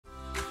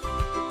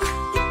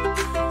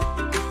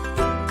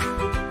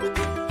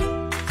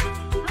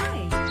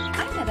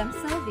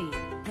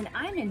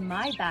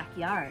my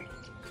backyard.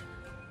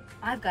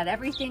 I've got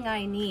everything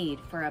I need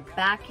for a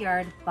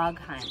backyard bug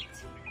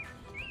hunt.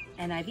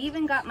 And I've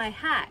even got my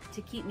hat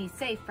to keep me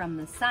safe from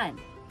the sun.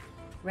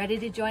 Ready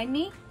to join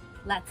me?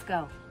 Let's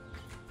go.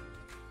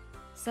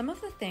 Some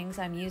of the things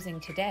I'm using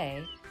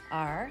today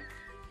are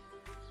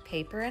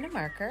paper and a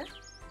marker,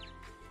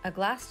 a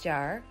glass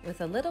jar with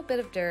a little bit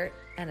of dirt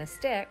and a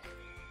stick,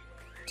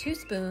 2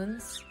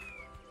 spoons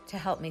to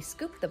help me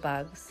scoop the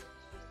bugs,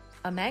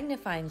 a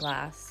magnifying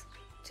glass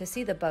to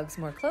see the bugs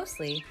more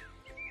closely,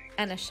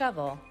 and a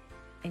shovel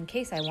in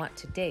case I want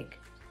to dig.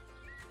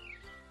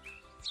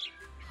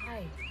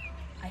 Hi,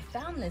 I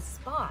found this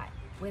spot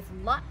with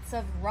lots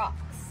of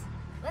rocks.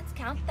 Let's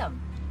count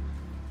them.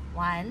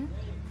 1,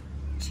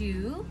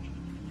 2,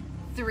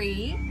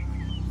 3,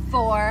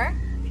 4,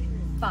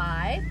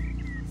 5,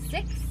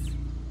 6,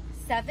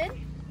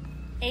 7,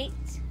 8,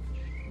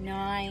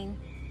 9,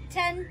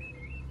 10,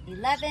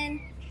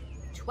 11,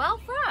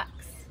 12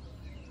 rocks.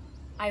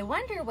 I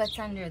wonder what's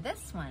under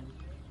this one.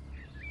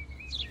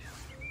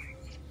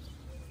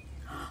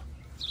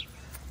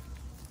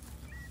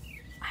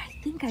 I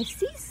think I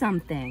see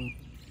something.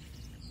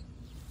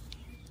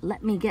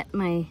 Let me get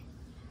my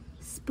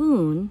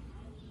spoon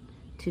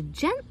to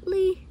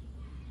gently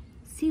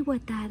see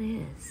what that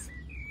is.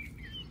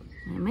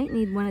 I might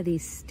need one of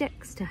these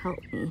sticks to help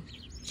me.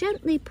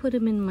 Gently put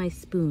him in my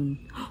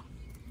spoon.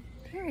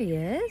 There he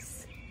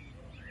is.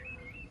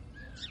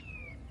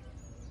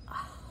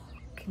 Oh,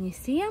 can you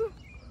see him?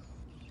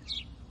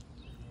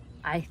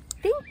 I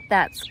think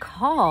that's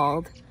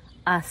called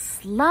a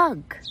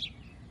slug.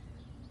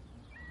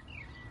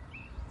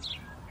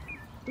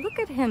 Look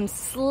at him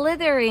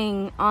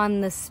slithering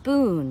on the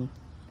spoon.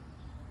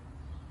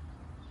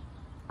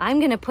 I'm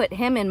gonna put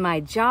him in my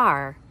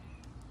jar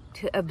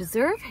to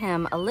observe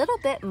him a little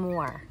bit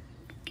more.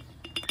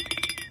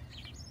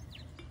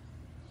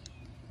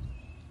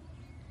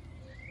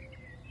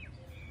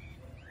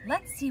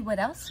 Let's see what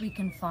else we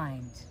can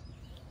find.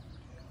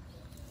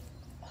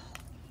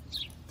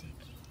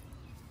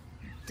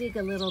 Dig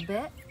a little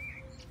bit.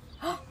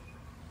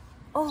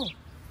 Oh,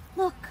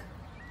 look.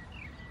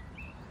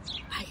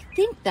 I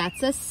think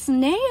that's a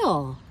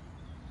snail.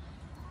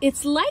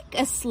 It's like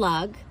a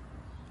slug,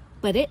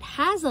 but it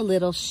has a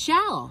little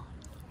shell.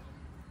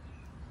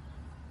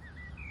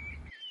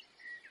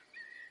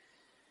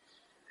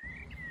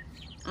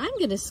 I'm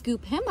gonna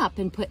scoop him up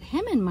and put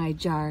him in my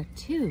jar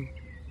too.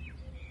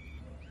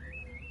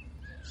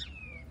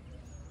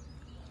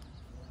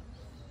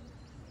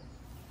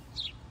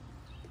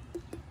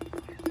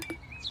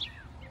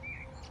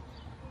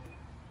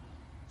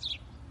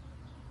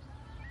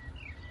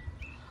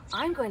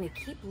 I'm going to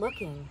keep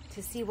looking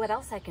to see what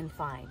else I can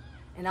find,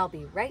 and I'll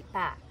be right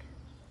back.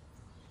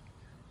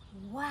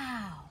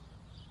 Wow,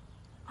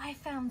 I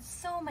found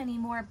so many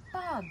more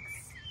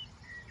bugs.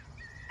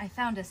 I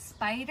found a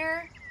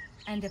spider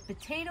and a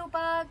potato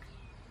bug,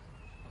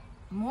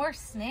 more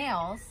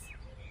snails,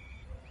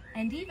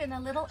 and even a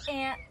little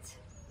ant.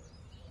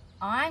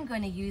 I'm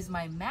going to use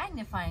my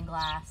magnifying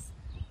glass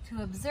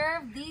to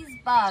observe these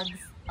bugs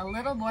a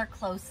little more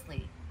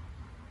closely.